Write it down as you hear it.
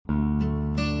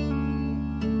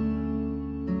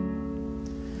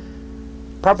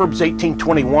Proverbs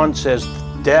 18:21 says,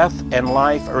 "Death and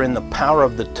life are in the power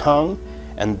of the tongue,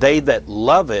 and they that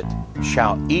love it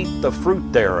shall eat the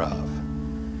fruit thereof."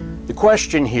 The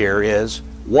question here is,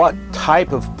 what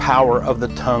type of power of the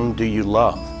tongue do you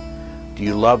love? Do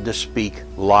you love to speak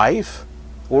life,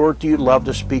 or do you love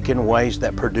to speak in ways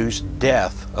that produce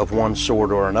death of one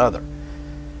sort or another?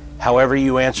 However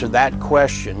you answer that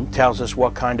question tells us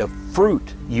what kind of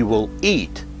fruit you will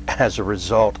eat as a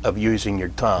result of using your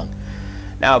tongue.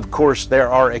 Now, of course,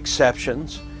 there are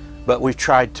exceptions, but we've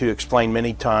tried to explain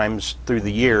many times through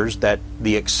the years that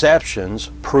the exceptions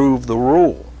prove the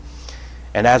rule.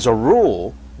 And as a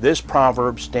rule, this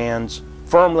proverb stands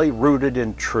firmly rooted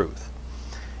in truth.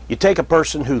 You take a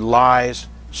person who lies,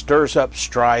 stirs up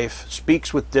strife,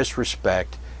 speaks with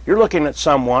disrespect, you're looking at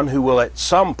someone who will at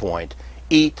some point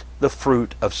eat the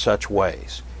fruit of such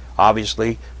ways.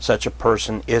 Obviously, such a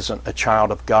person isn't a child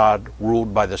of God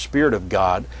ruled by the Spirit of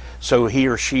God, so he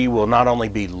or she will not only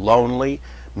be lonely,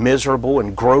 miserable,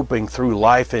 and groping through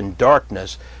life in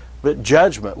darkness, but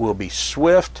judgment will be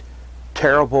swift,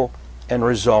 terrible, and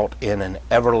result in an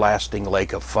everlasting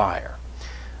lake of fire.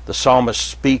 The psalmist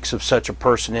speaks of such a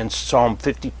person in Psalm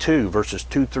 52, verses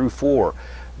 2 through 4.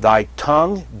 "Thy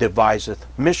tongue deviseth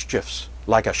mischiefs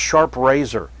like a sharp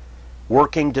razor,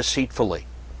 working deceitfully.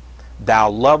 Thou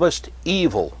lovest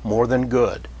evil more than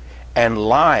good, and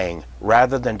lying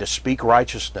rather than to speak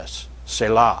righteousness.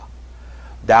 Selah.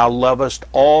 Thou lovest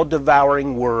all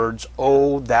devouring words,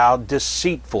 O thou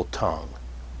deceitful tongue."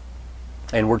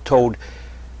 And we're told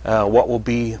what will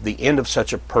be the end of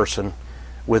such a person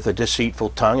with a deceitful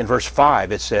tongue. In verse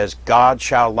 5 it says, "God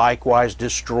shall likewise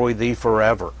destroy thee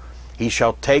forever. He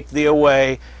shall take thee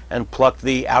away and pluck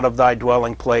thee out of thy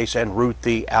dwelling place and root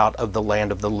thee out of the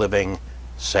land of the living.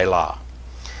 Selah."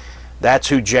 That's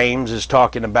who James is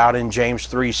talking about in James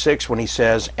 3:6 when he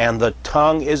says, "And the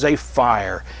tongue is a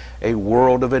fire, a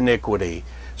world of iniquity.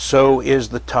 So is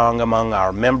the tongue among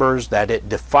our members, that it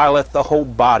defileth the whole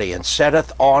body, and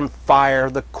setteth on fire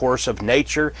the course of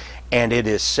nature, and it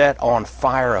is set on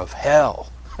fire of hell."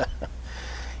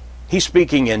 He's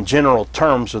speaking in general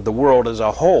terms of the world as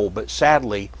a whole, but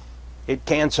sadly, it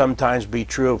can sometimes be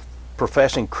true of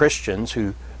professing Christians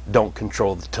who don't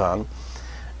control the tongue.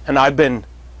 And I've been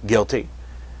guilty.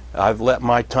 I've let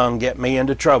my tongue get me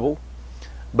into trouble.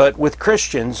 But with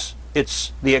Christians,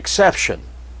 it's the exception.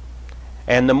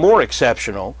 And the more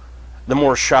exceptional, the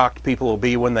more shocked people will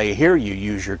be when they hear you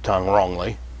use your tongue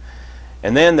wrongly.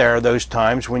 And then there are those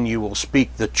times when you will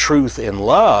speak the truth in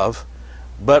love,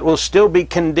 but will still be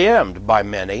condemned by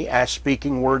many as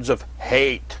speaking words of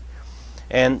hate.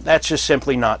 And that's just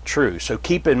simply not true. So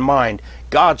keep in mind,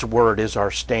 God's word is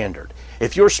our standard.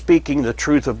 If you're speaking the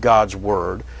truth of God's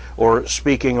word, or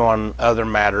speaking on other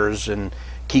matters and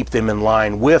keep them in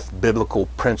line with biblical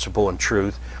principle and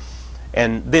truth,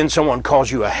 and then someone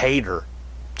calls you a hater,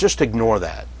 just ignore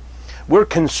that. We're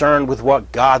concerned with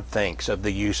what God thinks of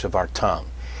the use of our tongue.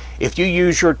 If you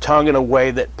use your tongue in a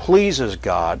way that pleases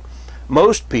God,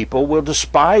 most people will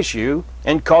despise you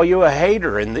and call you a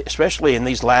hater, especially in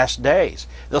these last days.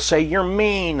 They'll say you're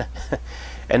mean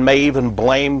and may even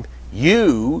blame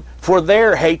you for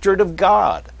their hatred of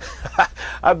God.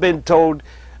 I've been told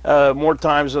more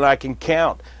times than I can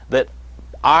count that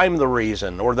I'm the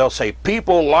reason, or they'll say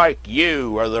people like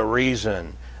you are the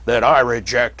reason that I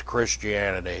reject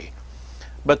Christianity.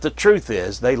 But the truth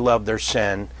is they love their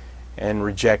sin and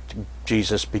reject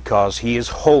Jesus because he is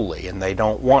holy, and they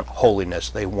don't want holiness,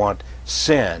 they want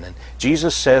sin. And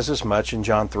Jesus says as much in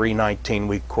John 3:19,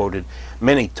 we've quoted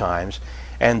many times.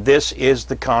 And this is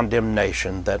the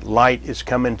condemnation, that light is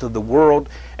come into the world,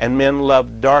 and men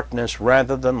love darkness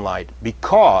rather than light,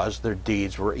 because their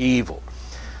deeds were evil.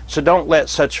 So don't let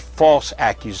such false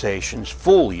accusations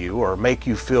fool you or make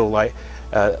you feel like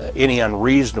any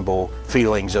unreasonable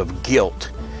feelings of guilt.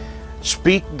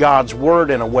 Speak God's word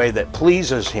in a way that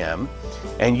pleases him,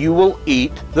 and you will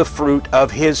eat the fruit of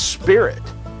his Spirit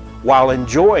while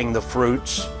enjoying the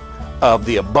fruits of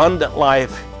the abundant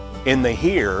life in the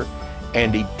here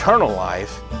and eternal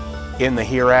life in the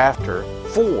hereafter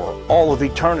for all of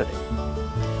eternity.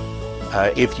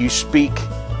 If you speak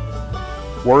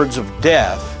words of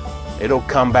death, it'll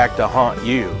come back to haunt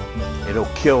you. It'll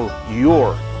kill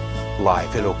your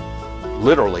life. It'll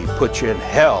literally put you in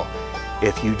hell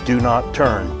if you do not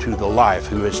turn to the life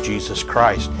who is Jesus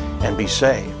Christ and be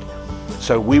saved.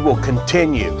 So we will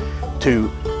continue to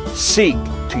seek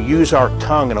to use our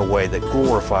tongue in a way that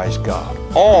glorifies God,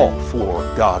 all for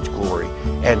God's glory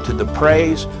and to the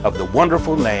praise of the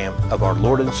wonderful name of our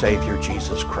Lord and Savior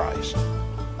Jesus Christ.